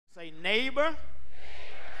Neighbor,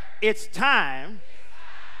 it's time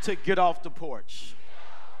to get off the porch.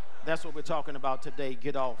 That's what we're talking about today.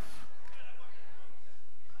 Get off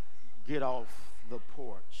the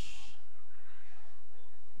porch.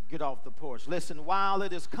 Get off the porch. Listen, while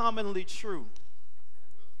it is commonly true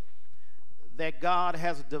that God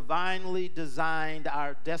has divinely designed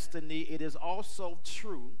our destiny, it is also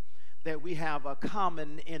true that we have a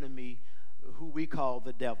common enemy who we call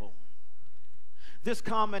the devil. This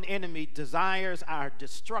common enemy desires our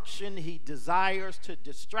destruction. He desires to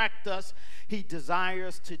distract us. He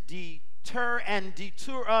desires to deter and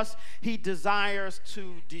detour us. He desires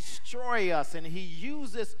to destroy us, and he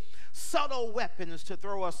uses subtle weapons to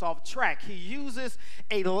throw us off track. He uses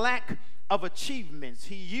a lack of achievements.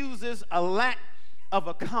 He uses a lack of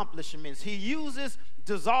accomplishments. He uses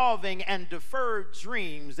dissolving and deferred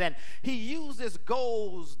dreams, and he uses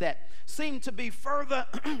goals that seem to be further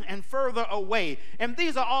and further away. And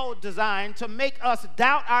these are all designed to make us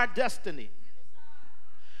doubt our destiny.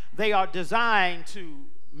 They are designed to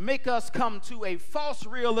make us come to a false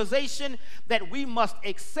realization that we must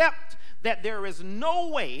accept that there is no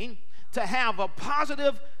way to have a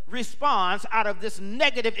positive response out of this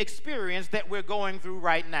negative experience that we're going through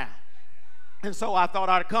right now. And so I thought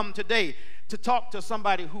I'd come today to talk to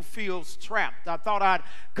somebody who feels trapped. I thought I'd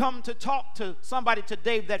come to talk to somebody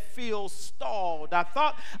today that feels stalled. I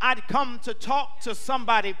thought I'd come to talk to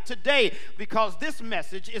somebody today because this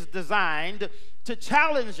message is designed to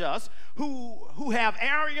challenge us who have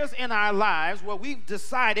areas in our lives where we've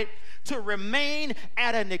decided to remain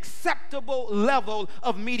at an acceptable level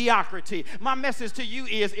of mediocrity. My message to you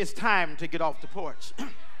is it's time to get off the porch.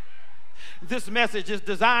 This message is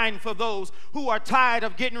designed for those who are tired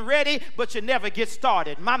of getting ready, but you never get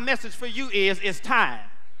started. My message for you is it's time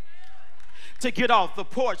to get off the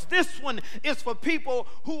porch. This one is for people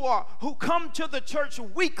who come to the church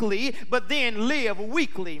weekly, but then live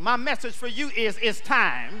weekly. My message for you is it's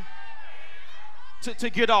time to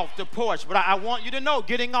get off the porch. But I want you to know,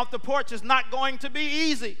 getting off the porch is not going to be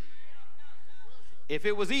easy. If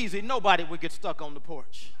it was easy, nobody would get stuck on the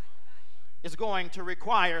porch. It's going to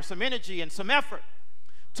require some energy and some effort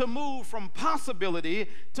to move from possibility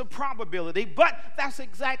to probability. But that's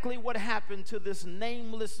exactly what happened to this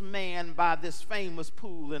nameless man by this famous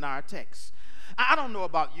pool in our text. I don't know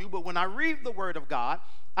about you, but when I read the Word of God,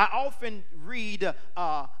 I often read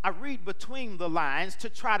between the lines to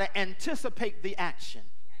try to anticipate the action.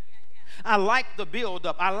 I like the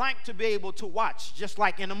build-up. I like to be able to watch, just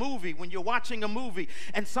like in a movie. When you're watching a movie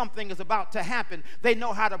and something is about to happen, they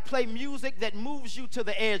know how to play music that moves you to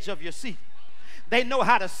the edge of your seat. They know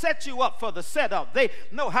how to set you up for the setup. They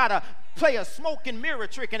know how to play a smoke and mirror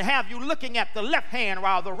trick and have you looking at the left hand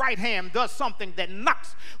while the right hand does something that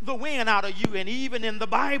knocks the wind out of you. And even in the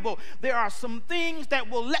Bible, there are some things that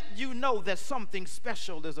will let you know that something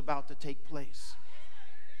special is about to take place.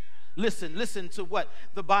 Listen to what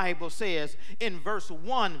the Bible says in verse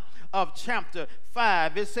 1 of chapter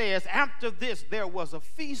 5. It says, after this there was a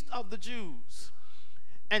feast of the Jews,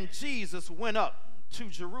 and Jesus went up to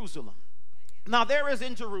Jerusalem. Now there is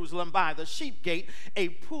in Jerusalem by the sheep gate a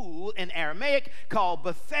pool in Aramaic called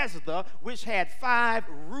Bethesda, which had 5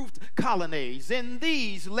 roofed colonnades. In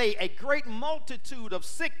these lay a great multitude of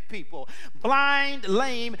sick people, blind,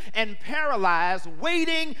 lame, and paralyzed,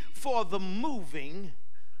 waiting for the moving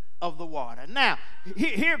of the water. Now,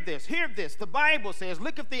 hear this. The Bible says,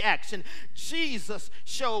 look at the action. Jesus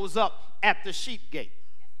shows up at the sheep gate.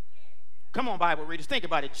 Come on, Bible readers, think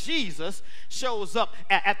about it. Jesus shows up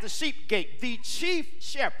at the sheep gate. The chief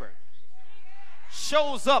shepherd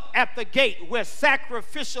shows up at the gate where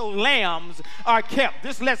sacrificial lambs are kept.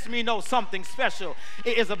 This lets me know something special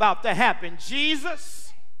is about to happen.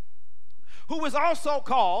 Jesus, who is also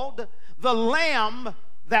called the Lamb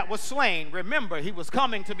that was slain. Remember, he was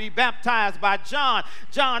coming to be baptized by John.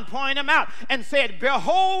 John pointed him out and said,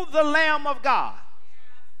 behold the Lamb of God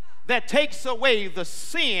that takes away the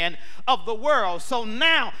sin of the world. So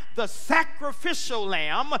now the sacrificial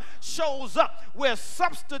lamb shows up where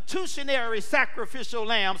substitutionary sacrificial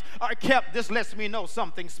lambs are kept. This lets me know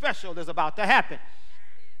something special is about to happen.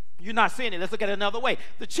 You're not seeing it. Let's look at it another way.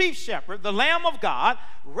 The chief shepherd, the Lamb of God,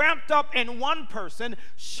 wrapped up in one person,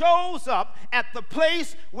 shows up at the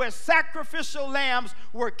place where sacrificial lambs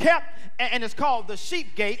were kept, and it's called the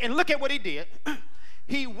sheep gate. And look at what he did.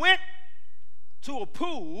 He went to a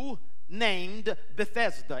pool named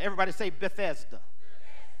Bethesda. Everybody say Bethesda.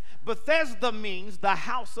 Bethesda means the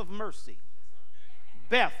house of mercy.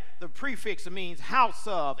 Beth, the prefix means house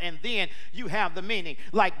of, and then you have the meaning.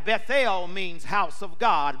 Like Bethel means house of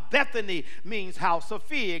God. Bethany means house of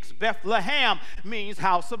figs. Bethlehem means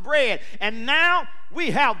house of bread. And now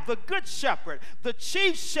we have the good shepherd, the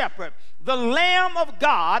chief shepherd, the Lamb of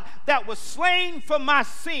God that was slain for my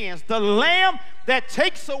sins, the Lamb that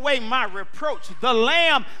takes away my reproach, the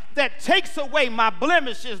Lamb that takes away my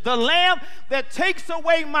blemishes, the Lamb that takes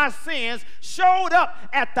away my sins, showed up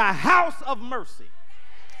at the house of mercy.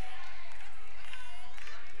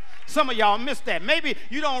 Some of y'all missed that. Maybe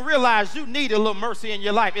you don't realize you need a little mercy in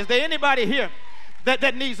your life. Is there anybody here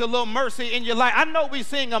that needs a little mercy in your life? I know we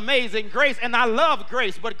sing Amazing Grace, and I love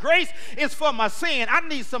grace, but grace is for my sin. I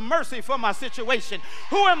need some mercy for my situation.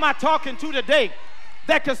 Who am I talking to today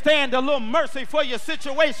that could stand a little mercy for your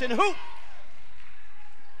situation? Who?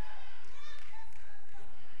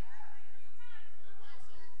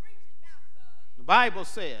 The Bible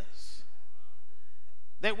says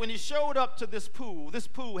that when he showed up to this pool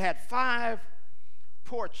had 5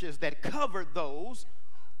 porches that covered those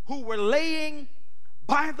who were laying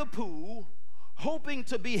by the pool, hoping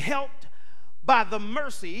to be helped by the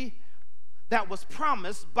mercy that was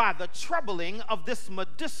promised by the troubling of this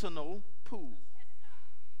medicinal pool.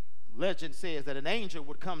 Legend says that an angel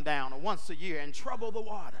would come down once a year and trouble the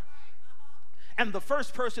water. And the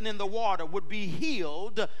first person in the water would be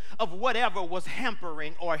healed of whatever was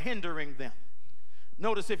hampering or hindering them.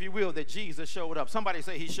 Notice, if you will, that Jesus showed up. Somebody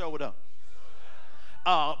say he showed up.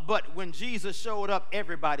 But when Jesus showed up,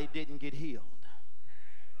 everybody didn't get healed.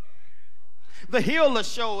 The healer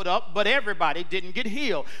showed up, but everybody didn't get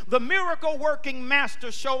healed. The miracle working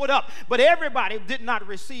master showed up, but everybody did not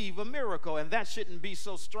receive a miracle. And that shouldn't be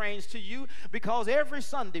so strange to you, because every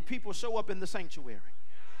Sunday people show up in the sanctuary.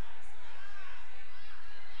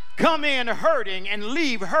 Come in hurting and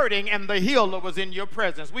leave hurting, and the healer was in your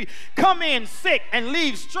presence. We come in sick and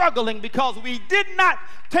leave struggling because we did not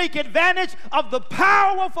take advantage of the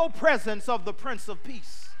powerful presence of the Prince of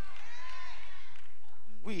Peace.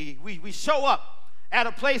 We show up at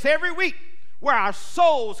a place every week where our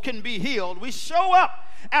souls can be healed. We show up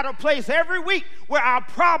at a place every week where our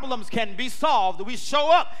problems can be solved. We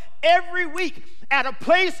show up every week at a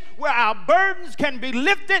place where our burdens can be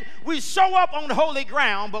lifted. We show up on holy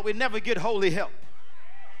ground, but we never get holy help.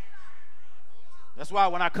 That's why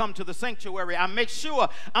when I come to the sanctuary, I make sure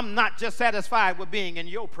I'm not just satisfied with being in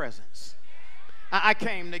your presence. I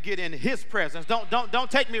came to get in his presence.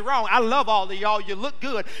 Don't take me wrong. I love all of y'all. You look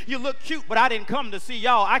good. You look cute, but I didn't come to see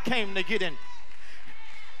y'all. I came to get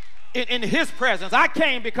in his presence. I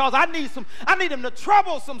came because I need him to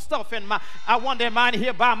trouble some stuff in my. I wonder, am I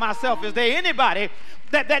here by myself? Is there anybody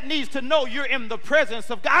that needs to know you're in the presence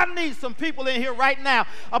of God? I need some people in here right now,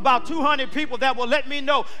 about 200 people, that will let me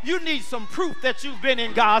know you need some proof that you've been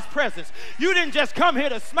in God's presence. You didn't just come here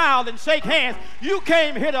to smile and shake hands. You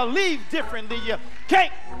came here to leave differently. You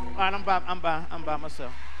can't. All right, I'm by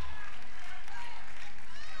myself.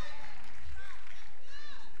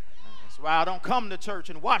 Why I don't come to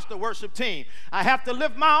church and watch the worship team. I have to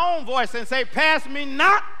lift my own voice and say, pass me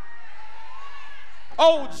not,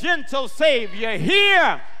 O gentle Savior,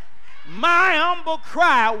 hear my humble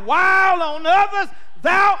cry, while on others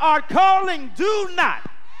thou art calling, do not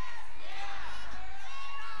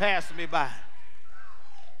pass me by.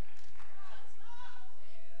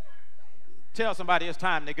 Tell somebody it's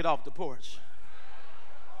time to get off the porch.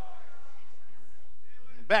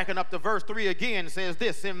 Backing up to verse 3 again, says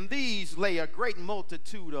this: in these lay a great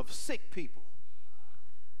multitude of sick people,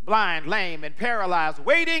 blind, lame, and paralyzed,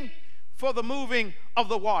 waiting for the moving of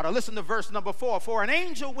the water. Listen to verse number 4. For an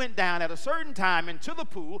angel went down at a certain time into the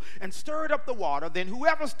pool and stirred up the water. Then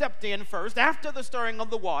whoever stepped in first after the stirring of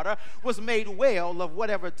the water was made well of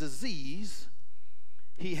whatever disease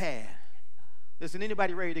he had. Listen,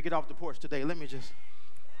 anybody ready to get off the porch today? Let me just,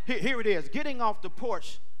 here it is. Getting off the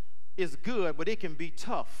porch is good, but it can be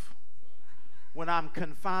tough when I'm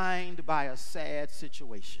confined by a sad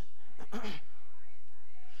situation.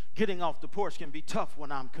 Getting off the porch can be tough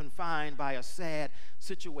when I'm confined by a sad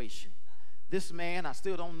situation. This man, I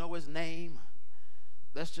still don't know his name.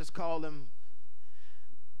 Let's just call him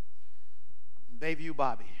Bayview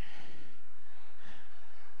Bobby.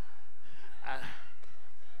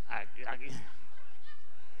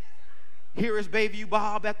 Here is Bayview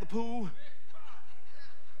Bob at the pool,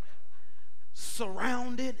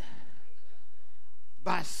 surrounded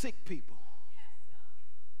by sick people.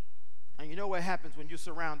 And you know what happens when you're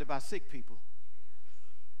surrounded by sick people?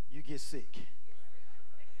 You get sick.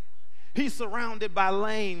 He's surrounded by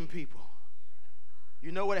lame people.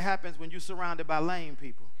 You know what happens when you're surrounded by lame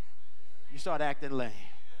people? You start acting lame.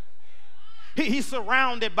 He's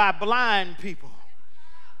surrounded by blind people.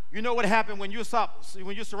 You know what happens when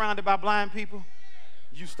you're surrounded by blind people?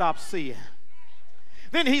 You stop seeing.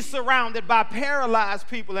 Then he's surrounded by paralyzed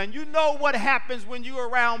people. And you know what happens when you're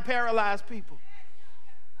around paralyzed people?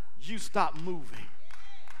 you stop moving.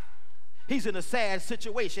 He's in a sad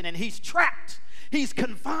situation and he's trapped. He's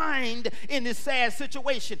confined in this sad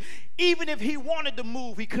situation. Even if he wanted to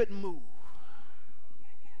move, he couldn't move.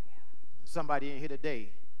 Somebody in here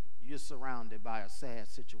today, you're surrounded by a sad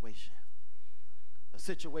situation. A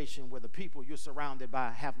situation where the people you're surrounded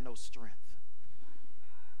by have no strength.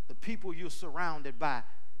 The people you're surrounded by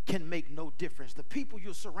can make no difference. The people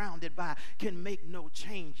you're surrounded by can make no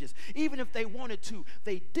changes. Even if they wanted to,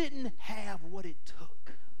 they didn't have what it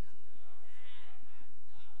took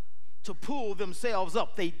to pull themselves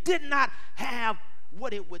up. They did not have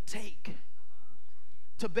what it would take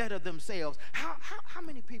to better themselves. How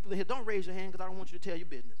many people in here, don't raise your hand because I don't want you to tell your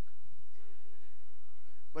business,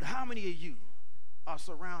 but how many of you are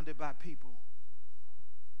surrounded by people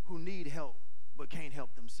who need help but can't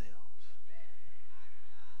help themselves?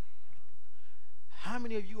 How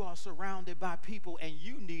many of you are surrounded by people and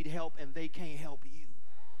you need help and they can't help you?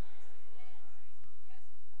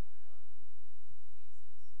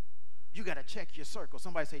 You got to check your circle.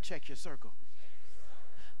 Somebody say, check your circle.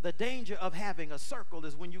 The danger of having a circle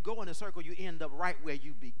is when you go in a circle, you end up right where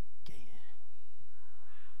you began.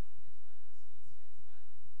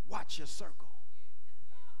 Watch your circle.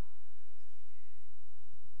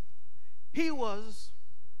 He was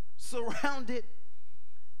surrounded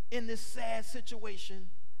in this sad situation,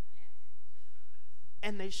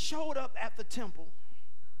 and they showed up at the temple,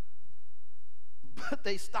 but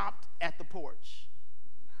they stopped at the porch.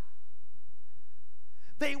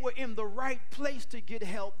 They were in the right place to get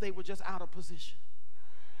help. They were just out of position.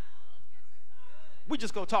 We're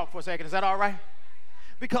just going to talk for a second. Is that all right?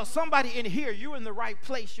 Because somebody in here, you're in the right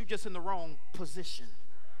place. You're just in the wrong position.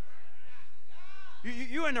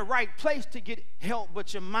 You're in the right place to get help,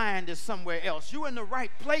 but your mind is somewhere else. You're in the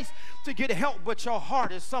right place to get help, but your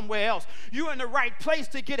heart is somewhere else. You're in the right place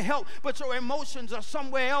to get help, but your emotions are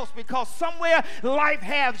somewhere else, because somewhere life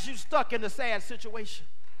has you stuck in a sad situation.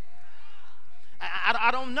 I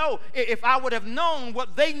don't know if I would have known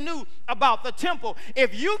what they knew about the temple.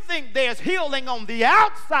 If you think there's healing on the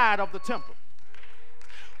outside of the temple,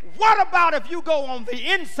 what about if you go on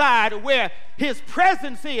the inside where his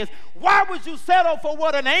presence is? Why would you settle for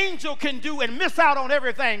what an angel can do and miss out on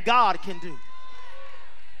everything God can do?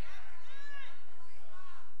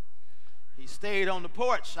 He stayed on the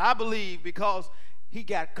porch, I believe, because he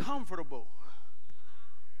got comfortable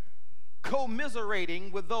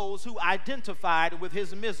commiserating with those who identified with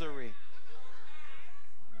his misery.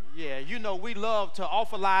 Yeah, you know, we love to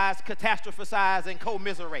awfulize, catastrophize, and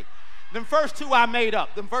commiserate. Them first two I made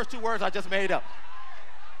up. Them first two words I just made up.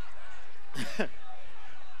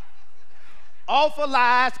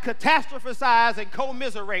 Awfulize, catastrophize, and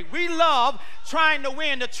commiserate. We love trying to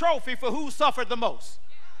win the trophy for who suffered the most.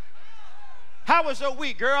 How was your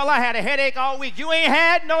week, girl? I had a headache all week. You ain't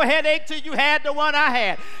had no headache till you had the one I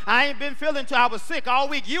had. I ain't been feeling till I was sick all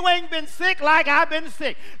week. You ain't been sick like I've been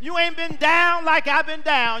sick. You ain't been down like I've been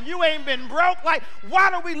down. You ain't been broke like...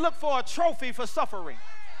 Why do we look for a trophy for suffering?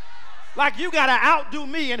 Like you got to outdo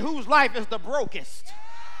me, and whose life is the brokest.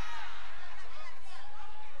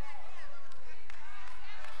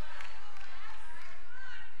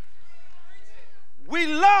 We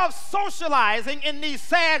love socializing in these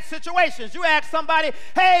sad situations. You ask somebody,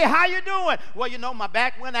 hey, how you doing? Well, you know, my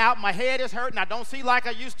back went out, my head is hurting, I don't see like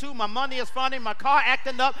I used to, my money is funny, my car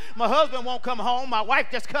acting up, my husband won't come home, my wife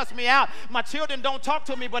just cussed me out, my children don't talk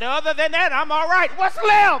to me, but other than that, I'm all right. What's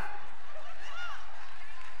left?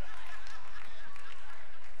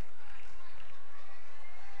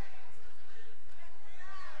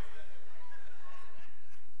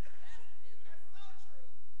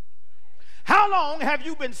 How long have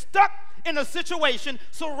you been stuck in a situation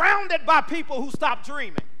surrounded by people who stopped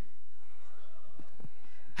dreaming?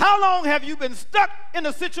 How long have you been stuck in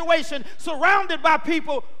a situation surrounded by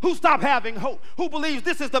people who stop having hope, who believes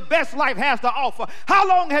this is the best life has to offer? How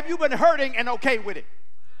long have you been hurting and okay with it?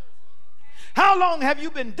 How long have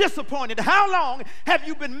you been disappointed? How long have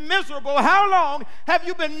you been miserable? How long have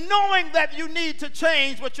you been knowing that you need to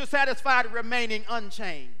change, but you're satisfied remaining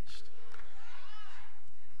unchanged?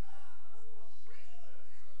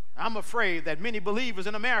 I'm afraid that many believers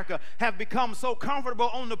in America have become so comfortable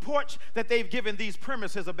on the porch that they've given these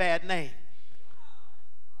premises a bad name.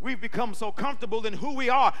 We've become so comfortable in who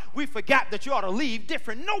we are, we forgot that you ought to leave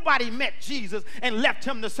different. Nobody met Jesus and left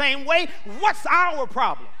him the same way. What's our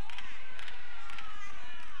problem?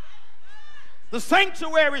 The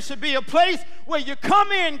sanctuary should be a place where you come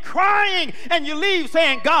in crying and you leave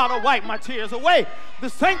saying, God will wipe my tears away. The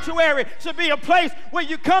sanctuary should be a place where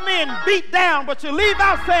you come in beat down, but you leave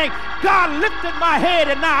out saying, God lifted my head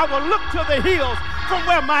and now I will look to the hills from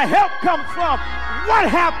where my help comes from. What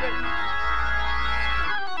happened?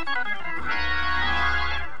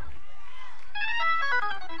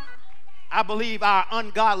 I believe our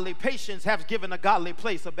ungodly patience has given a godly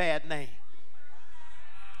place a bad name.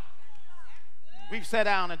 We've sat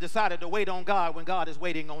down and decided to wait on God when God is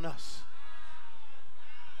waiting on us.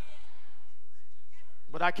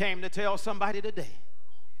 But I came to tell somebody today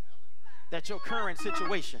that your current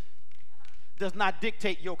situation does not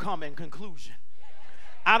dictate your common conclusion.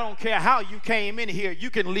 I don't care how you came in here,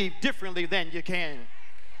 you can leave differently than you can.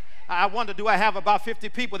 I wonder, do I have about 50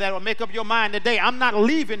 people that will make up your mind today? I'm not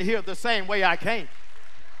leaving here the same way I came.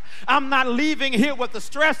 I'm not leaving here with the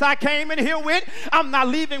stress I came in here with. I'm not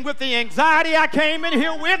leaving with the anxiety I came in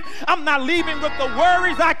here with. I'm not leaving with the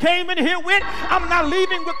worries I came in here with. I'm not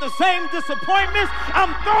leaving with the same disappointments.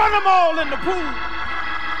 I'm throwing them all in the pool.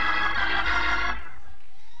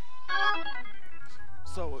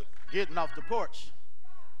 So getting off the porch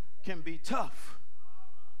can be tough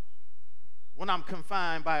when I'm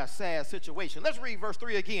confined by a sad situation. Let's read verse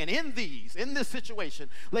 3 again. In this situation,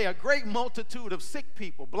 lay a great multitude of sick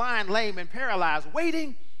people, blind, lame, and paralyzed,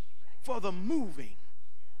 waiting for the moving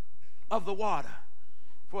of the water.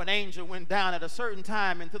 For an angel went down at a certain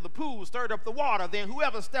time into the pool, stirred up the water. Then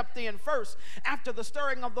whoever stepped in first, after the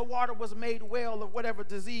stirring of the water, was made well of whatever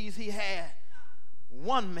disease he had.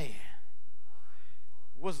 One man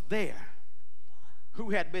was there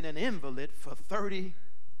who had been an invalid for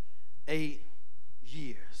 38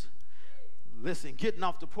 years. Listen, getting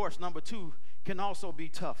off the porch, number 2, can also be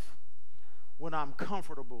tough when I'm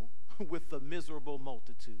comfortable with the miserable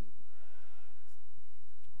multitude.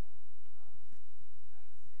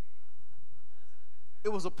 It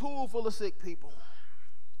was a pool full of sick people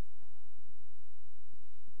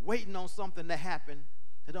waiting on something to happen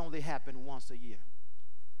that only happened once a year.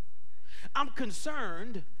 I'm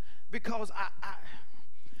concerned because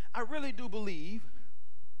I really do believe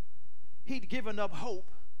he'd given up hope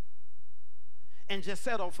and just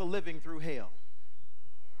settled for living through hell.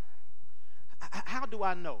 How do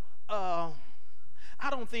I know? I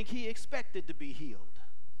don't think he expected to be healed.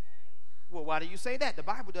 Well, why do you say that? The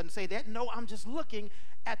Bible doesn't say that. No, I'm just looking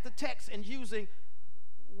at the text and using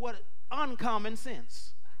what uncommon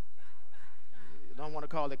sense. You don't want to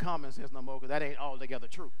call it common sense no more because that ain't altogether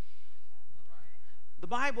true. The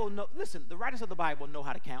Bible, listen, the writers of the Bible know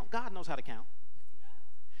how to count. God knows how to count.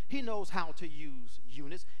 He knows how to use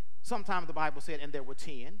units. Sometimes the Bible said, and there were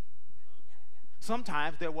 10.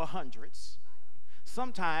 Sometimes there were hundreds.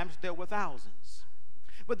 Sometimes there were thousands.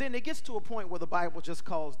 But then it gets to a point where the Bible just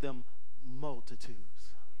calls them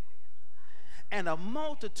multitudes. And a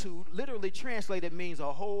multitude, literally translated, means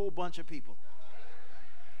a whole bunch of people.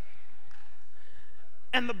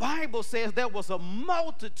 And the Bible says there was a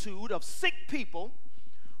multitude of sick people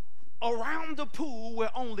around the pool where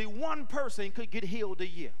only one person could get healed a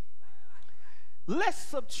year. Let's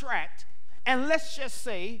subtract and let's just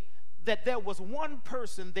say that there was one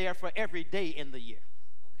person there for every day in the year.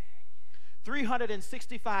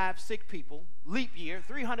 365 sick people, leap year,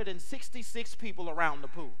 366 people around the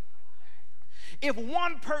pool. If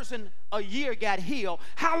one person a year got healed,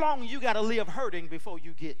 how long you got to live hurting before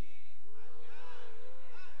you get?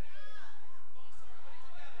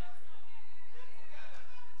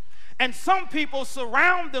 And some people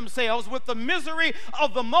surround themselves with the misery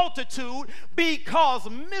of the multitude because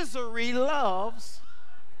misery loves.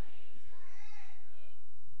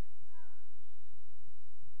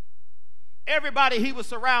 Everybody he was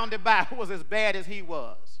surrounded by was as bad as he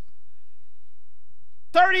was.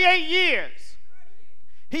 38 years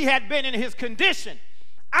he had been in his condition.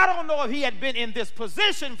 I don't know if he had been in this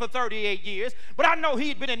position for 38 years, but I know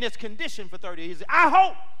he'd been in this condition for 38 years. I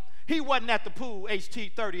hope he wasn't at the pool,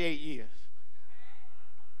 HT, 38 years.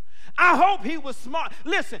 I hope he was smart.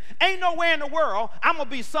 Listen, ain't nowhere in the world I'm going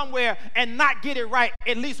to be somewhere and not get it right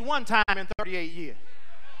at least one time in 38 years.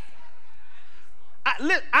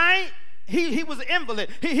 He was an invalid.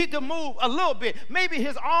 He could move a little bit. Maybe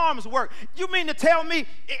his arms work. You mean to tell me,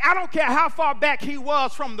 I don't care how far back he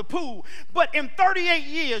was from the pool, but in 38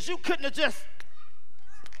 years, you couldn't have just...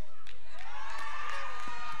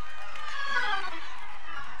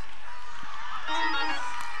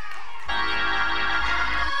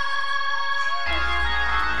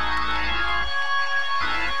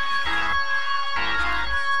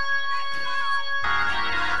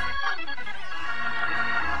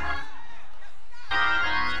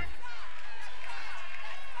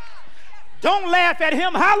 Don't laugh at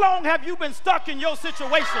him. How long have you been stuck in your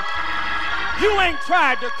situation? You ain't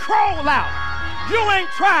tried to crawl out. You ain't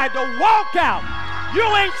tried to walk out. You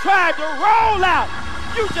ain't tried to roll out.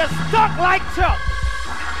 You just stuck like Chuck.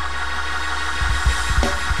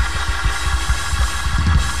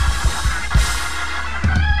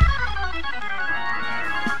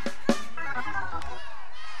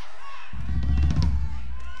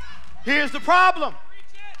 Here's the problem.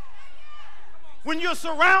 When you're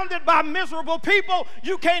surrounded by miserable people,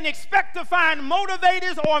 you can't expect to find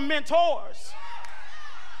motivators or mentors.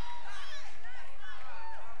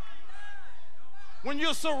 When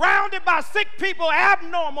you're surrounded by sick people,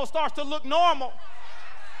 abnormal starts to look normal.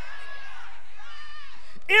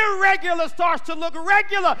 Irregular starts to look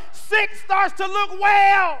regular. Sick starts to look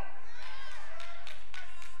well.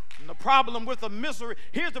 And the problem with the misery,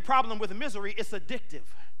 here's the problem with the misery, it's addictive.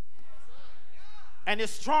 And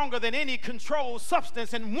it's stronger than any controlled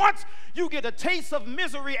substance. And once you get a taste of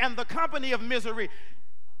misery and the company of misery,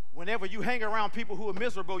 whenever you hang around people who are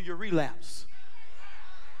miserable, you relapse.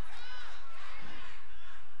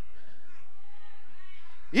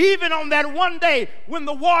 Even on that one day when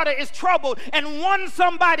the water is troubled and one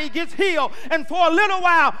somebody gets healed, and for a little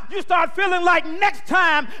while you start feeling like next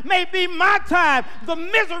time may be my time, the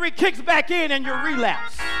misery kicks back in and you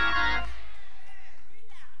relapse.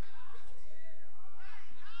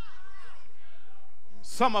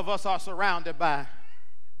 Some of us are surrounded by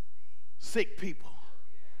sick people.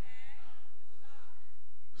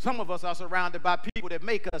 Some of us are surrounded by people that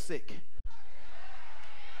make us sick.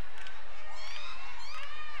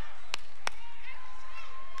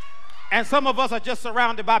 And some of us are just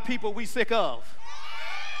surrounded by people we sick of.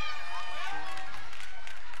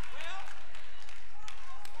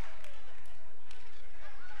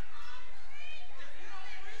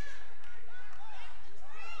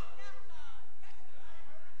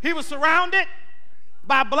 He was surrounded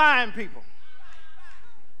by blind people.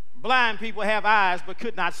 Blind people have eyes but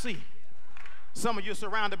could not see. Some of you are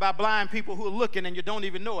surrounded by blind people who are looking and you don't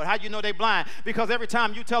even know it. How do you know they're blind? Because every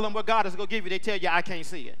time you tell them what God is going to give you, they tell you, I can't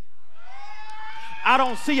see it. I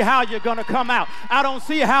don't see how you're going to come out. I don't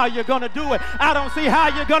see how you're going to do it. I don't see how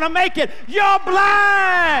you're going to make it. You're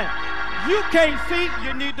blind. You can't see.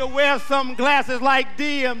 You need to wear some glasses like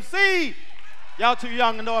DMC. Y'all too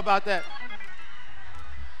young to know about that.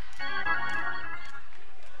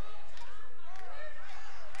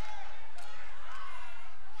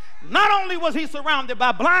 Not only was he surrounded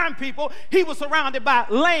by blind people, he was surrounded by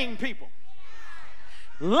lame people.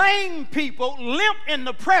 Lame people limp in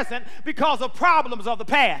the present because of problems of the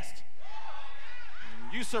past.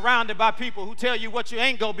 You surrounded by people who tell you what you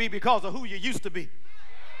ain't gonna be because of who you used to be.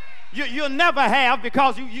 You'll never have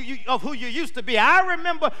because of who you used to be. I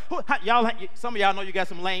remember, some of y'all know you got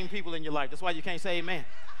some lame people in your life. That's why you can't say amen.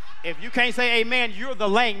 If you can't say amen, you're the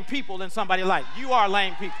lame people in somebody's life. You are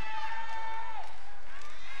lame people.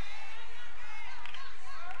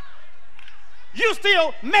 You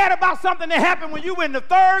still mad about something that happened when you were in the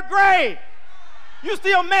 3rd grade. You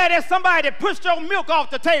still mad at somebody that pushed your milk off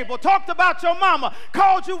the table, talked about your mama,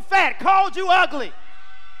 called you fat, called you ugly.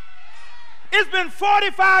 It's been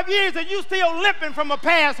 45 years and you still limping from a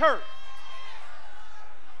past hurt.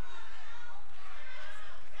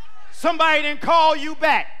 Somebody didn't call you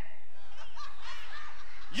back.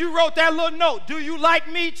 You wrote that little note. Do you like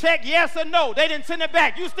me? Check yes or no. They didn't send it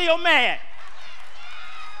back. You still mad.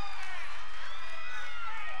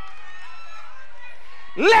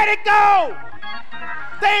 Let it go.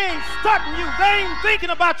 They ain't studying you. They ain't thinking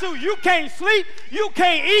about you. You can't sleep. You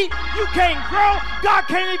can't eat. You can't grow. God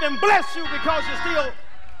can't even bless you because you're still.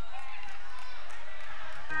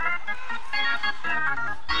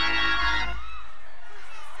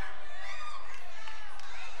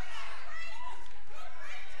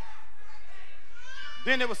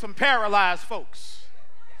 Then there were some paralyzed folks.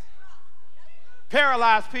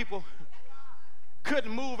 Paralyzed people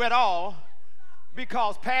couldn't move at all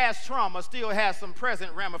because past trauma still has some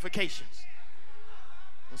present ramifications.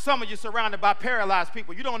 And some of you surrounded by paralyzed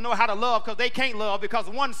people. You don't know how to love because they can't love because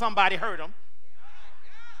somebody hurt them.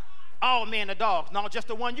 All men are dogs. No, just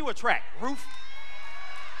the one you attract. Ruth.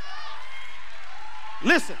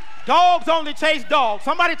 Listen, dogs only chase dogs.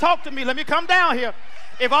 Somebody talk to me. Let me come down here.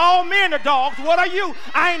 If all men are dogs, what are you?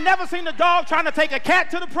 I ain't never seen a dog trying to take a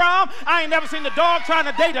cat to the prom. I ain't never seen a dog trying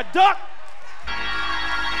to date a duck.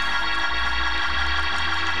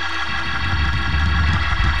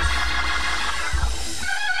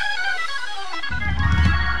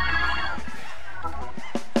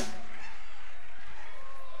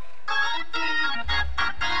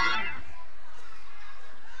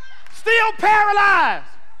 Still paralyzed.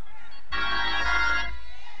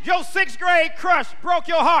 Your 6th grade crush broke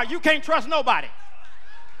your heart. You can't trust nobody.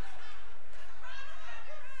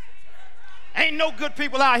 Ain't no good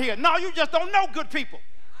people out here. No, you just don't know good people.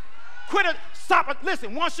 Quit it. Stop it.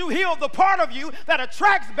 Listen, once you heal the part of you that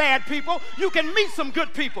attracts bad people, you can meet some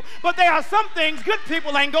good people. But there are some things good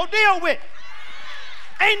people ain't gonna deal with.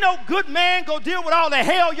 Ain't no good man gonna deal with all the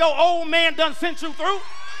hell your old man done sent you through.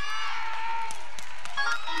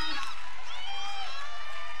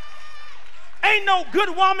 Ain't no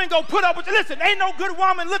good woman gonna put up with you. Listen, ain't no good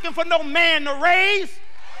woman looking for no man to raise.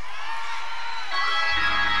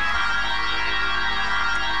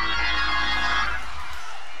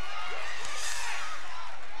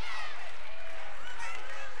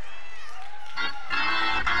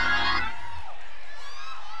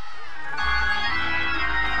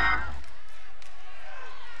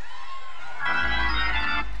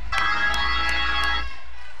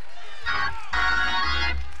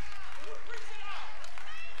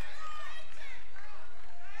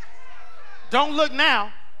 Don't look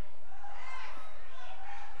now.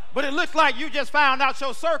 But it looks like you just found out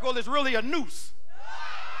your circle is really a noose.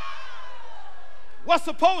 What's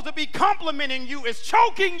supposed to be complimenting you is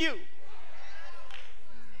choking you.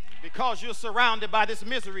 Because you're surrounded by this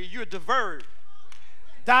misery, you're diverted,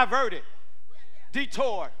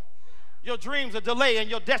 detoured. Your dreams are delayed and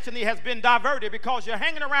your destiny has been diverted because you're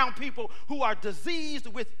hanging around people who are diseased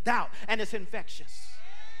with doubt, and it's infectious.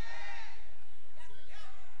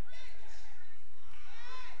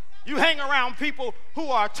 You hang around people who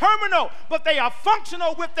are terminal, but they are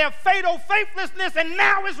functional with their fatal faithlessness, and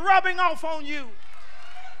now it's rubbing off on you.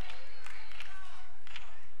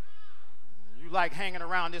 You like hanging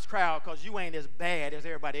around this crowd because you ain't as bad as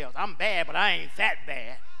everybody else. I'm bad, but I ain't that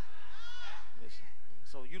bad.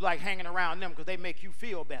 So you like hanging around them because they make you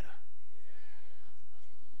feel better.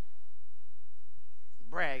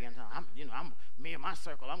 Bragging, me and my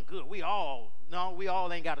circle, I'm good. We all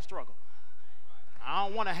ain't got to struggle. I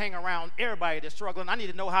don't want to hang around everybody that's struggling. I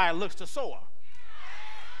need to know how it looks to soar.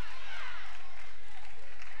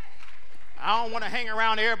 I don't want to hang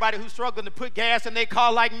around everybody who's struggling to put gas in their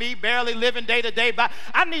car like me, barely living day to day.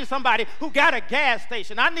 I need somebody who got a gas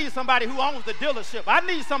station. I need somebody who owns the dealership. I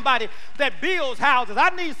need somebody that builds houses.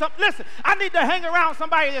 Listen, I need to hang around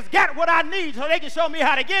somebody that's got what I need so they can show me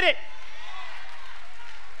how to get it.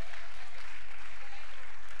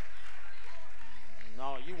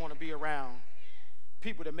 No, you want to be around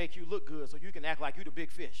people that make you look good so you can act like you the big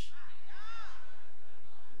fish.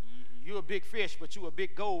 You're a big fish, but you're a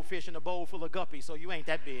big goldfish in a bowl full of guppies, so you ain't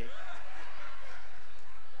that big.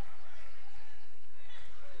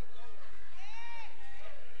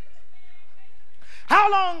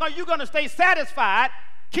 How long are you going to stay satisfied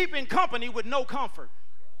keeping company with no comfort?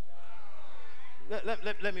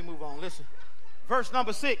 Let me move on. Listen. Verse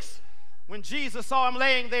number 6. When Jesus saw him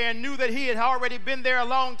laying there and knew that he had already been there a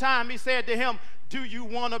long time, he said to him, "Do you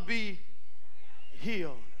want to be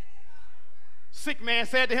healed?" Sick man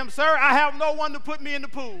said to him, "Sir, I have no one to put me in the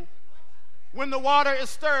pool when the water is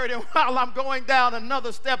stirred, and while I'm going down,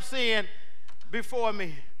 another steps in before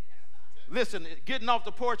me." Listen, getting off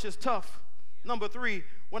the porch is tough. Number 3,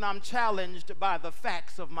 when I'm challenged by the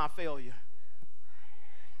facts of my failure.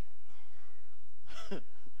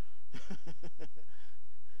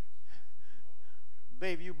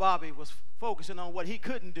 Bayview Bobby was focusing on what he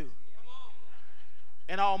couldn't do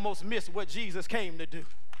and almost missed what Jesus came to do.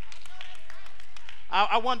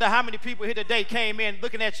 I wonder how many people here today came in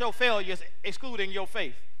looking at your failures, excluding your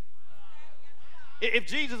faith. If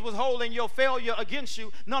Jesus was holding your failure against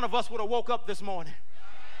you, none of us would have woke up this morning.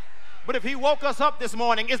 But if he woke us up this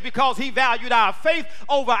morning, it's because he valued our faith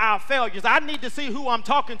over our failures. I need to see who I'm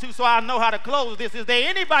talking to so I know how to close this. Is there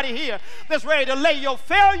anybody here that's ready to lay your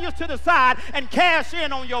failures to the side and cash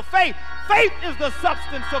in on your faith? Faith is the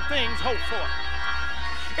substance of things hoped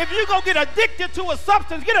for. If you're going to get addicted to a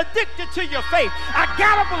substance, get addicted to your faith. I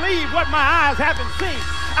got to believe what my eyes haven't seen.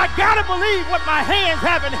 I got to believe what my hands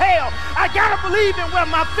haven't held. I got to believe in where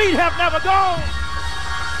my feet have never gone.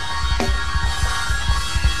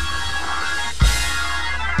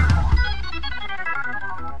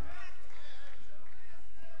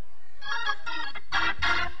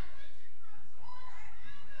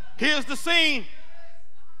 Here's the scene.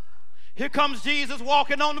 Here comes Jesus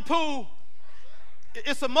walking on the pool.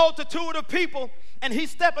 It's a multitude of people, and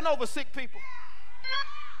he's stepping over sick people.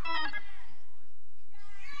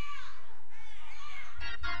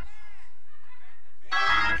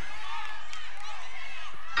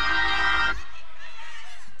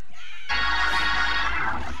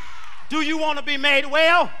 Do you want to be made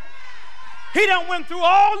well? He done went through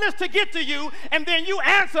all this to get to you, and then you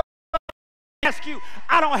answer. Ask you,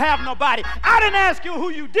 I don't have nobody. I didn't ask you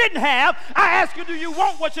who you didn't have. I asked you, do you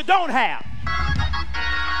want what you don't have?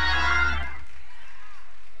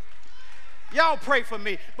 Y'all pray for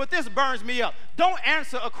me, but this burns me up. Don't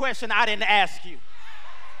answer a question I didn't ask you.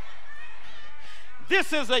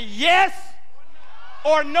 This is a yes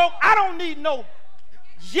or no. I don't need no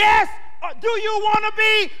yes. Or do you want to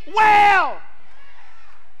be well?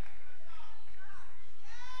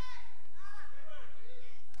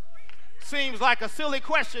 Seems like a silly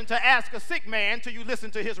question to ask a sick man till you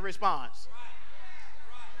listen to his response.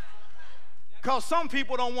 Because some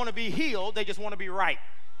people don't want to be healed, they just want to be right.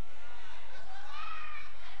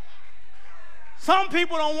 Some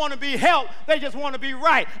people don't want to be helped, they just want to be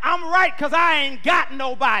right. I'm right because I ain't got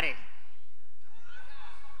nobody.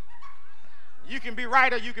 You can be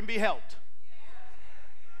right or you can be helped.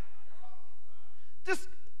 Just,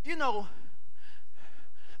 you know,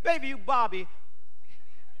 Bayview Bobby,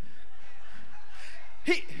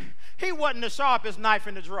 he wasn't the sharpest knife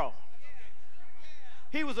in the drawer.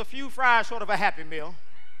 He was a few fries short of a Happy Meal.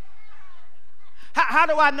 How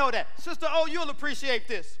do I know that? Sister, oh, you'll appreciate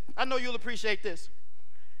this. I know you'll appreciate this.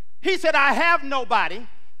 He said, I have nobody.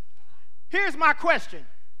 Here's my question.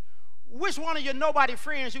 Which one of your nobody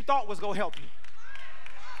friends you thought was going to help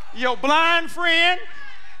you? Your blind friend,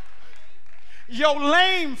 your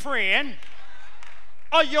lame friend,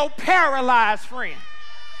 or your paralyzed friend?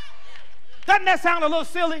 Doesn't that sound a little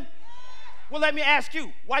silly? Well, let me ask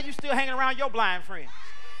you, why you still hanging around your blind friends?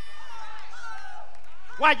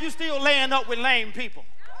 Why you still laying up with lame people?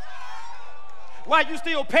 Why you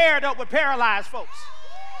still paired up with paralyzed folks?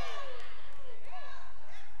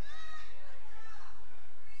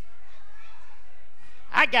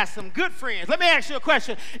 I got some good friends. Let me ask you a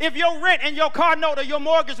question. If your rent and your car note or your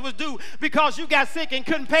mortgage was due because you got sick and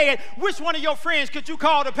couldn't pay it, which one of your friends could you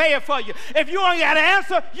call to pay it for you? If you only got an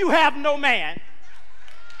answer, you have no man.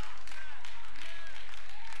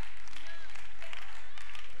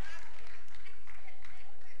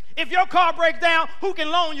 If your car breaks down, who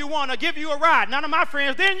can loan you one or give you a ride? None of my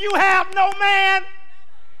friends. Then you have no man.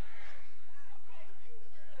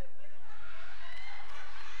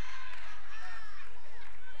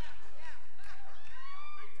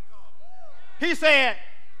 He said,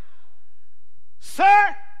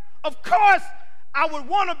 sir, of course I would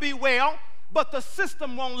want to be well, but the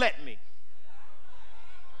system won't let me.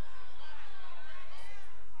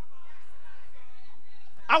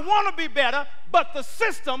 I want to be better, but the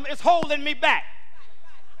system is holding me back.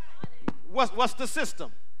 What's the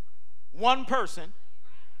system? One person,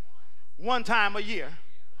 one time a year,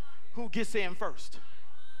 who gets in first.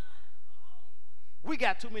 We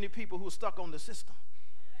got too many people who are stuck on the system.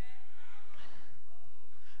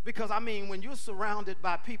 Because, I mean, when you're surrounded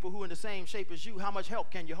by people who are in the same shape as you, how much help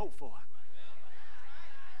can you hope for?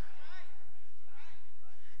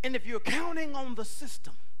 And if you're counting on the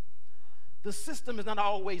system is not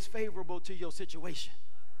always favorable to your situation.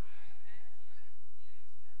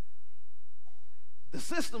 The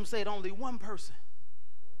system said only one person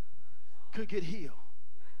could get healed.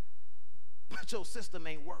 But your system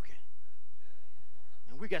ain't working.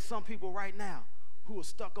 And we got some people right now who are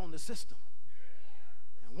stuck on the system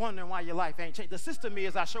and wondering why your life ain't changed. The system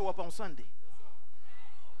is I show up on Sunday.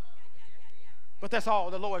 But that's all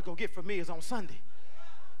the Lord gonna get from me is on Sunday.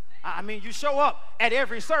 I mean, you show up at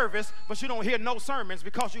every service, but you don't hear no sermons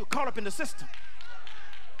because you're caught up in the system.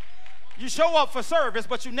 You show up for service,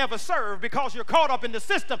 but you never serve because you're caught up in the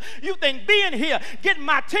system. You think being here, getting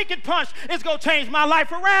my ticket punched is going to change my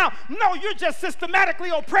life around. No, you're just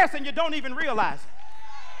systematically oppressed and you don't even realize it.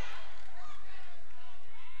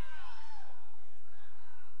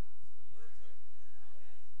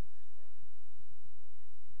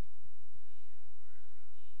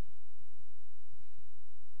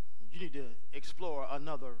 You need to explore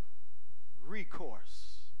another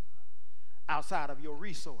recourse outside of your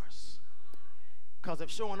resource. Because if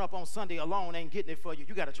showing up on Sunday alone ain't getting it for you,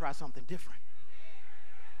 you got to try something different.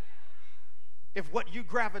 If what you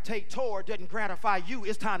gravitate toward doesn't gratify you,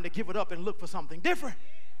 it's time to give it up and look for something different.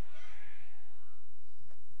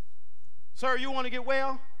 Sir, you want to get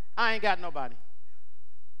well? I ain't got nobody.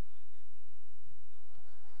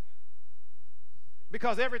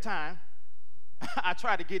 Because every time I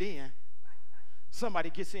try to get in, somebody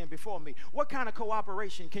gets in before me. What kind of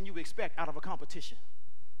cooperation can you expect out of a competition?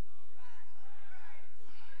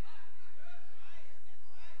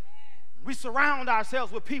 We surround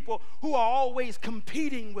ourselves with people who are always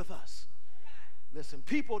competing with us. Listen,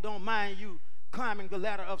 people don't mind you climbing the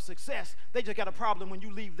ladder of success. They just got a problem when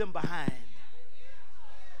you leave them behind.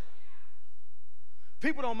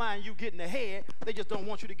 People don't mind you getting ahead. They just don't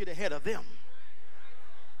want you to get ahead of them.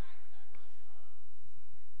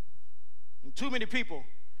 And too many people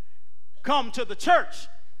come to the church,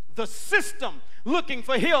 the system, looking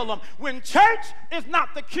for healing. When church is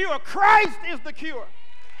not the cure, Christ is the cure.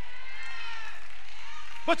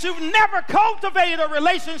 But you've never cultivated a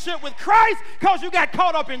relationship with Christ because you got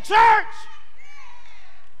caught up in church.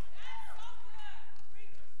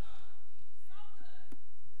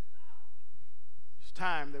 It's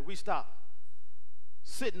time that we stop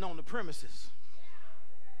sitting on the premises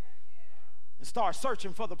and start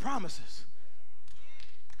searching for the promises.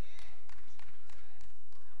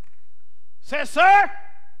 Says, sir,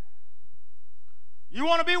 you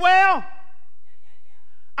want to be well?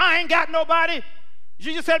 I ain't got nobody.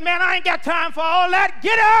 Jesus said, man, I ain't got time for all that.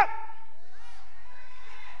 Get up.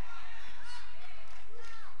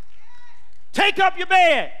 Take up your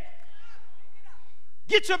bed.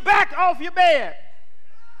 Get your back off your bed.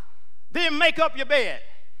 Then make up your bed.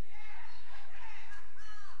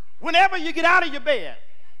 Whenever you get out of your bed,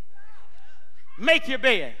 make your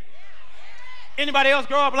bed. Anybody else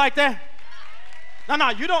grow up like that? No,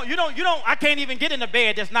 you don't, I can't even get in the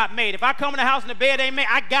bed that's not made. If I come in the house and the bed ain't made,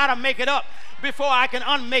 I gotta make it up before I can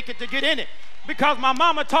unmake it to get in it. Because my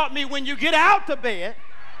mama taught me when you get out the bed,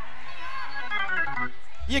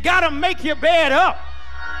 you gotta make your bed up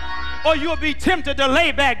or you'll be tempted to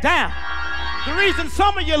lay back down. The reason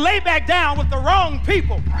some of you lay back down with the wrong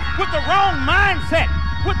people, with the wrong mindset,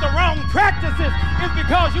 with the wrong practices is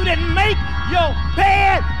because you didn't make your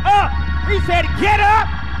bed up. He said, get up,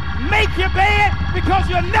 make your bed, because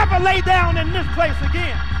you'll never lay down in this place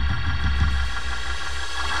again.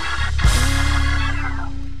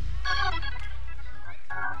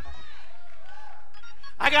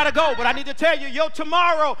 I gotta go, but I need to tell you, your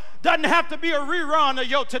tomorrow doesn't have to be a rerun of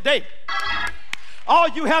your today. All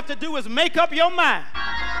you have to do is make up your mind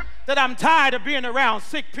that I'm tired of being around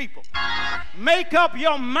sick people. Make up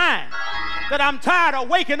your mind that I'm tired of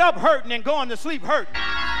waking up hurting and going to sleep hurting.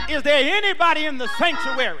 Is there anybody in the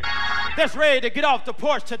sanctuary that's ready to get off the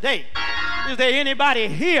porch today? Is there anybody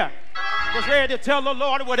here that's ready to tell the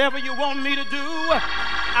Lord, whatever you want me to do,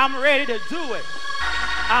 I'm ready to do it?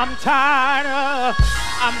 I'm tired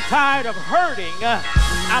of hurting.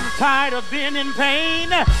 I'm tired of being in pain.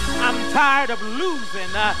 I'm tired of losing.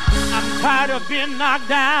 I'm tired of being knocked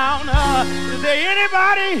down. Is there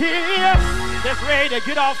anybody here that's ready to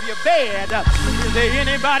get off your bed? Is there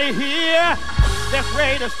anybody here that's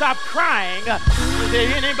ready to stop crying? Is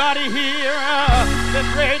there anybody here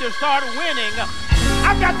that's ready to start winning?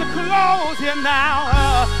 I've got to close here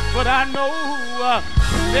now, but I know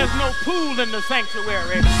there's no pool in the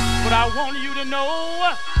sanctuary. But I want you to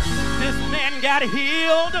know this man got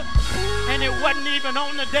healed, and it wasn't even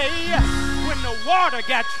on the day when the water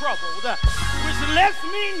got troubled, which lets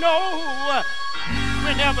me know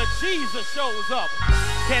whenever Jesus shows up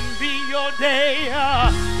can be your day.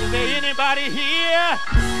 Is there anybody here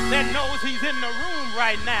that knows he's in the room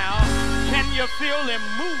right now? Can you feel him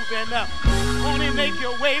moving? Won't he make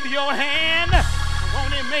you wave your hand?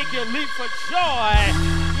 Won't he make you leap for joy?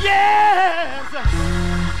 Yes!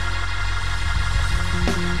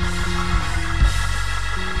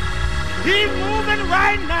 He's moving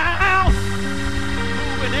right now,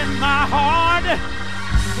 moving in my heart,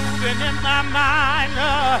 moving in my mind.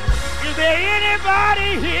 Is there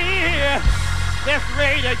anybody here that's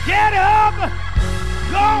ready to get up,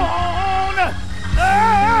 go on,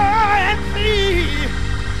 and see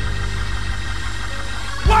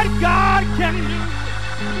what God can do?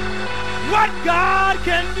 What God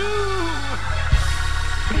can do?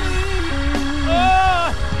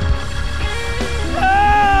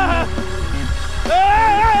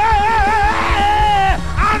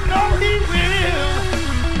 I know he will.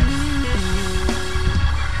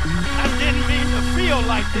 I didn't mean to feel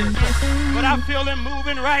like this, but I feel him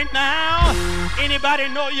moving right now. Anybody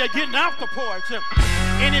know you're getting off the porch?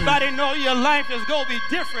 Anybody know your life is going to be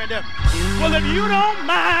different? Well, if you don't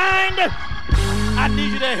mind, I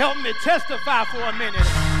need you to help me testify for a minute.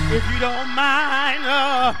 If you don't mind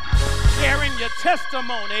sharing your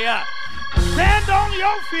testimony, stand on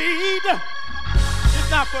your feet.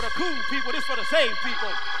 It's not for the cool people, it's for the saved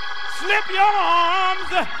people. Slip your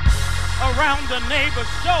arms around the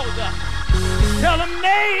neighbor's shoulder. Tell him,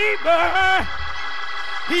 neighbor,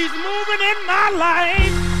 he's moving in my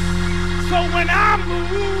life. So when I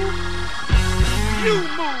move, you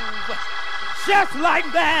move. Just like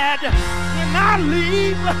that. When I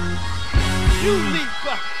leave, you leap.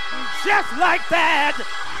 Just like that.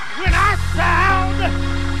 When I shout,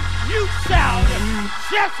 you shout.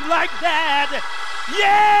 Just like that.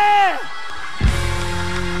 Yeah!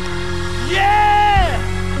 Yeah!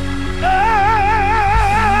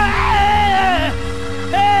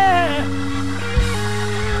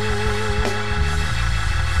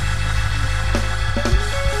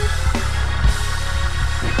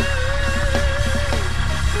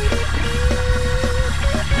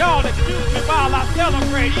 Y'all excuse me while I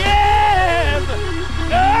celebrate. Yes!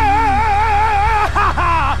 Yeah!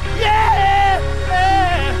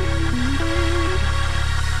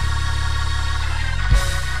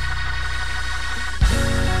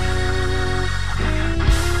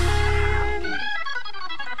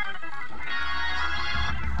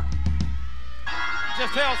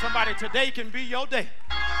 Tell somebody today can be your day.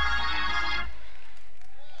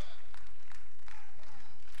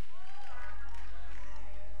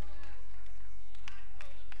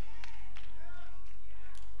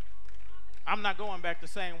 I'm not going back the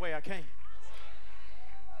same way I came.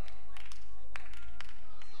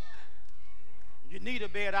 You need a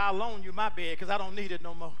bed, I'll loan you my bed because I don't need it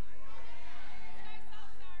no more.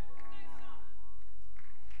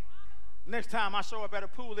 Next time I show up at a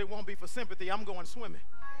pool, it won't be for sympathy. I'm going swimming.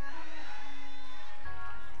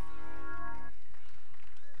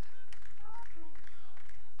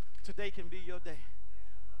 Today can be your day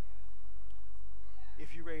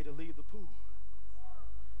if you're ready to leave the pool.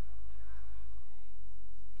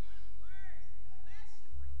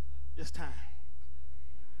 It's time.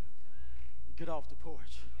 Get off the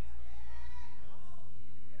porch.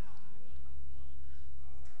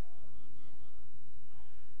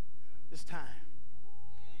 It's time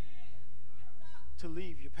to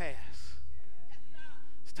leave your past.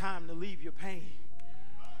 It's time to leave your pain.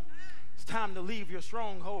 It's time to leave your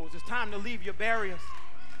strongholds. It's time to leave your barriers.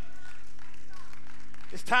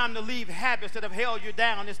 It's time to leave habits that have held you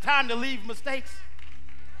down. It's time to leave mistakes.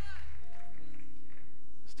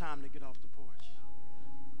 It's time to get off the porch.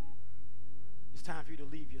 It's time for you to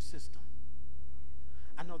leave your system.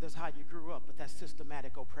 I know that's how you grew up, but that's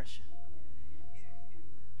systematic oppression.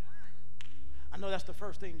 I know that's the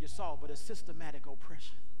first thing you saw, but it's systematic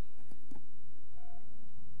oppression.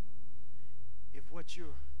 If what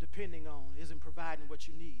you're depending on isn't providing what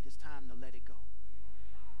you need, it's time to let it go.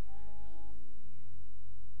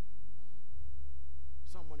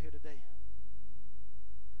 Someone here today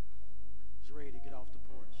is ready to get off the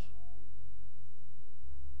porch.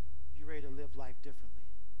 You're ready to live life differently.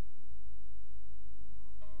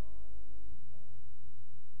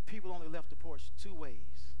 People only left the porch two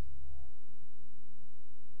ways: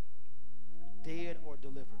 dead or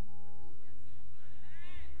delivered.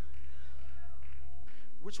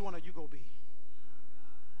 Which one are you going to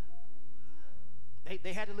be?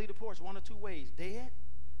 They had to leave the porch one of two ways: dead,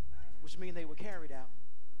 which means they were carried out,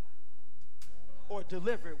 or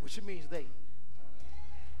delivered, which means they.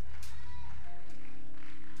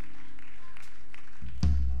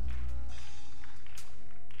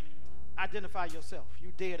 Identify yourself.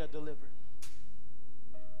 You dead or delivered?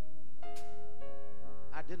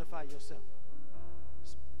 Identify yourself.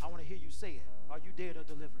 I want to hear you say it. Are you dead or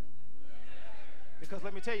delivered? Because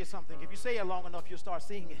let me tell you something. If you say it long enough, you'll start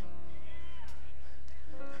seeing it.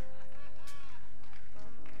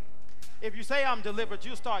 If you say I'm delivered,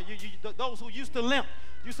 you'll start. Those who used to limp,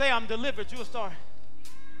 you say I'm delivered, you'll start.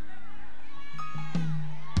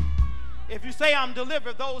 If you say I'm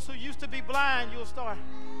delivered, those who used to be blind, you'll start.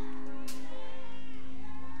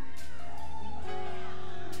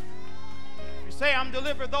 If you say I'm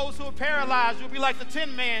delivered, those who are paralyzed, you'll be like the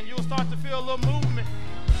Tin Man. You'll start to feel a little movement.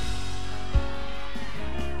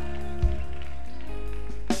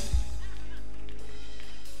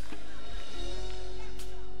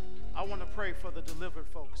 I want to pray for the delivered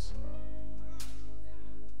folks.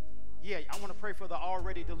 Yeah, I want to pray for the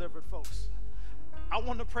already delivered folks. I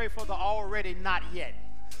want to pray for the already not yet.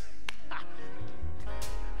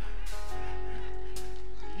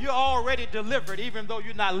 You're already delivered, even though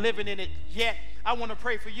you're not living in it yet. I want to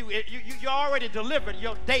pray for you. You're already delivered.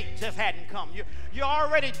 Your date just hadn't come. You're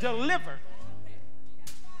already delivered.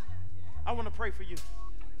 I want to pray for you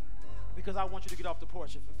because I want you to get off the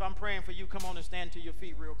porch. If I'm praying for you, come on and stand to your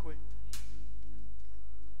feet real quick.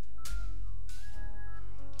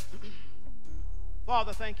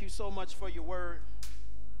 Father, thank you so much for your word.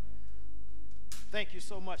 Thank you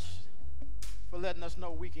so much for letting us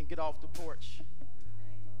know we can get off the porch.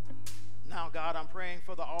 Now, God, I'm praying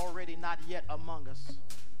for the already not yet among us.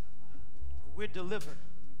 We're delivered.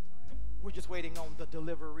 We're just waiting on the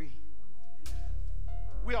delivery.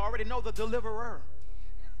 We already know the deliverer.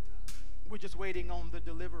 We're just waiting on the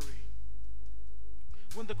delivery.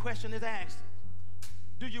 When the question is asked,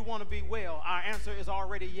 do you want to be well? Our answer is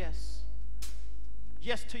already yes.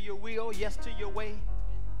 Yes to your will, yes to your way,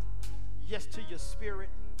 yes to your spirit,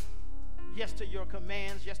 yes to your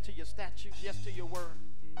commands, yes to your statutes, yes to your word.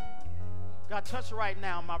 God, touch right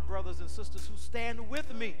now my brothers and sisters who stand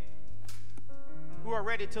with me, who are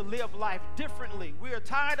ready to live life differently. We are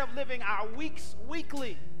tired of living our weeks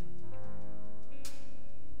weekly.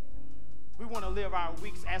 We want to live our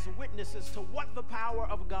weeks as witnesses to what the power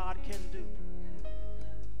of God can do.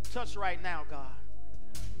 Touch right now, God.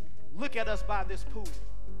 Look at us by this pool.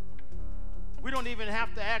 We don't even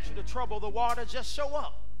have to ask you to trouble the water. Just show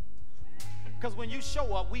up. Because when you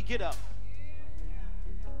show up, we get up.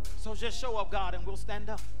 So just show up, God, and we'll stand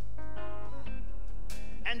up.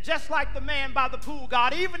 And just like the man by the pool,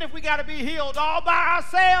 God, even if we got to be healed all by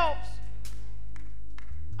ourselves,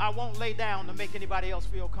 I won't lay down to make anybody else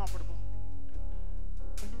feel comfortable.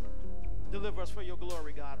 Deliver us for your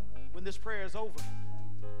glory, God. When this prayer is over,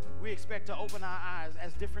 we expect to open our eyes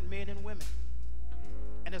as different men and women.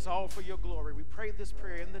 And it's all for your glory. We pray this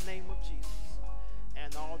prayer in the name of Jesus.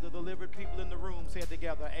 And all the delivered people in the room said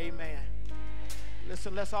together, amen.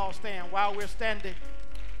 Listen, let's all stand. While we're standing,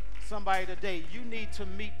 somebody today, you need to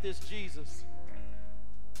meet this Jesus.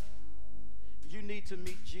 You need to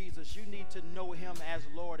meet Jesus. You need to know him as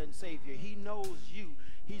Lord and Savior. He knows you.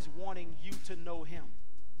 He's wanting you to know him.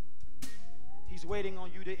 He's waiting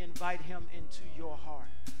on you to invite him into your heart.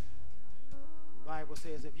 The Bible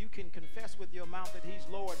says if you can confess with your mouth that he's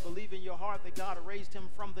Lord, believe in your heart that God raised him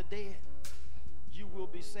from the dead, you will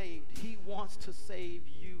be saved. He wants to save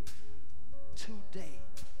you today.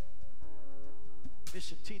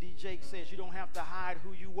 Bishop T.D. Jakes says you don't have to hide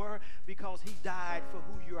who you were because he died for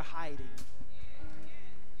who you're hiding.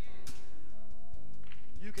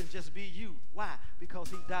 You can just be you. Why? Because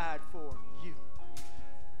he died for you.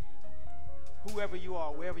 Whoever you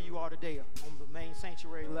are, wherever you are today, on the main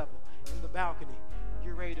sanctuary level, in the balcony,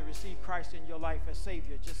 you're ready to receive Christ in your life as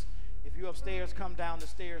Savior. Just, if you're upstairs, come down the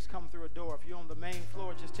stairs, come through a door. If you're on the main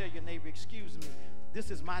floor, just tell your neighbor, excuse me,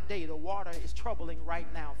 this is my day. The water is troubling right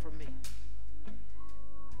now for me.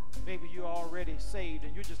 Maybe you're already saved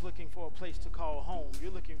and you're just looking for a place to call home.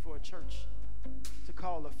 You're looking for a church to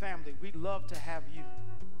call a family. We'd love to have you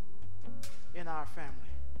in our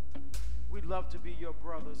family. We'd love to be your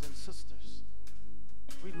brothers and sisters.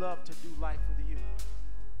 We'd love to do life with you.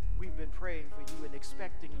 We've been praying for you and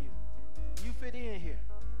expecting you. You fit in here.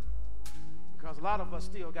 Because a lot of us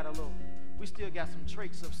still got we still got some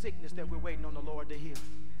traits of sickness that we're waiting on the Lord to heal.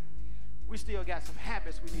 We still got some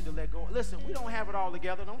habits we need to let go. Listen, we don't have it all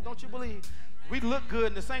together. Don't you believe? We look good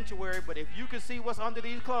in the sanctuary, but if you can see what's under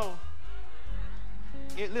these clothes,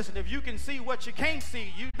 listen, if you can see what you can't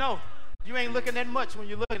see, you know you ain't looking that much when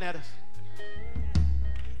you're looking at us.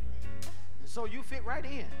 And so you fit right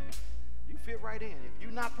in. You fit right in. If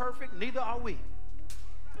you're not perfect, neither are we.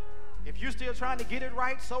 If you're still trying to get it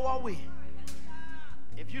right, so are we.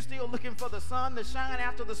 If you're still looking for the sun to shine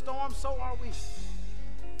after the storm, so are we.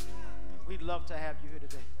 We'd love to have you here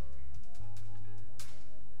today.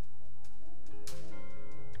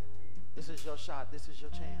 This is your shot. This is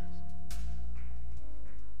your chance.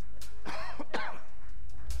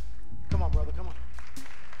 Come on, brother. Come on.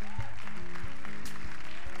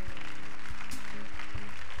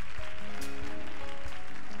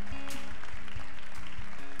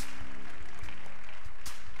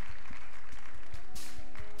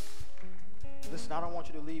 Listen, I don't want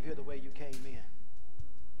you to leave here the way you came in.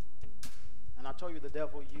 And I told you the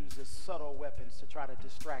devil uses subtle weapons to try to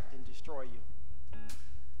distract and destroy you.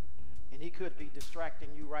 And he could be distracting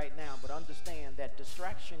you right now, but understand that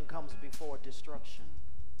distraction comes before destruction.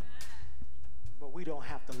 But we don't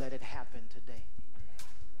have to let it happen today.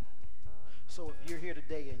 So if you're here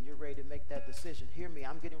today and you're ready to make that decision, hear me,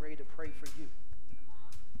 I'm getting ready to pray for you.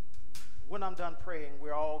 When I'm done praying,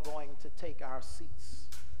 we're all going to take our seats.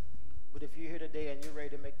 But if you're here today and you're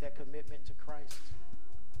ready to make that commitment to Christ,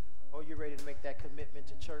 or you're ready to make that commitment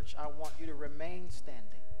to church, I want you to remain standing.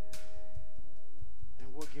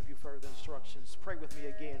 And we'll give you further instructions. Pray with me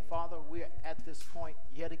again. Father, we're at this point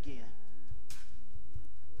yet again.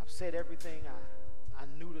 I've said everything I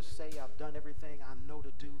knew to say. I've done everything I know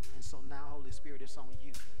to do. And so now, Holy Spirit, it's on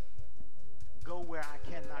you. Go where I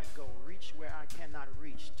cannot go. Reach where I cannot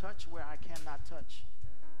reach. Touch where I cannot touch.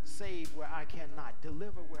 Save where I cannot.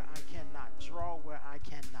 Deliver where I cannot. Draw where I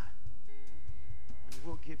cannot. And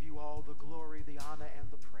we'll give you all the glory, the honor, and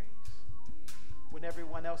the praise. When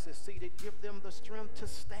everyone else is seated, give them the strength to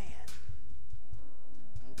stand.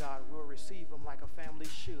 And God will receive them like a family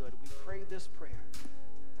should. We pray this prayer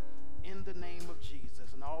in the name of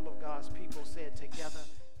Jesus. And all of God's people said together,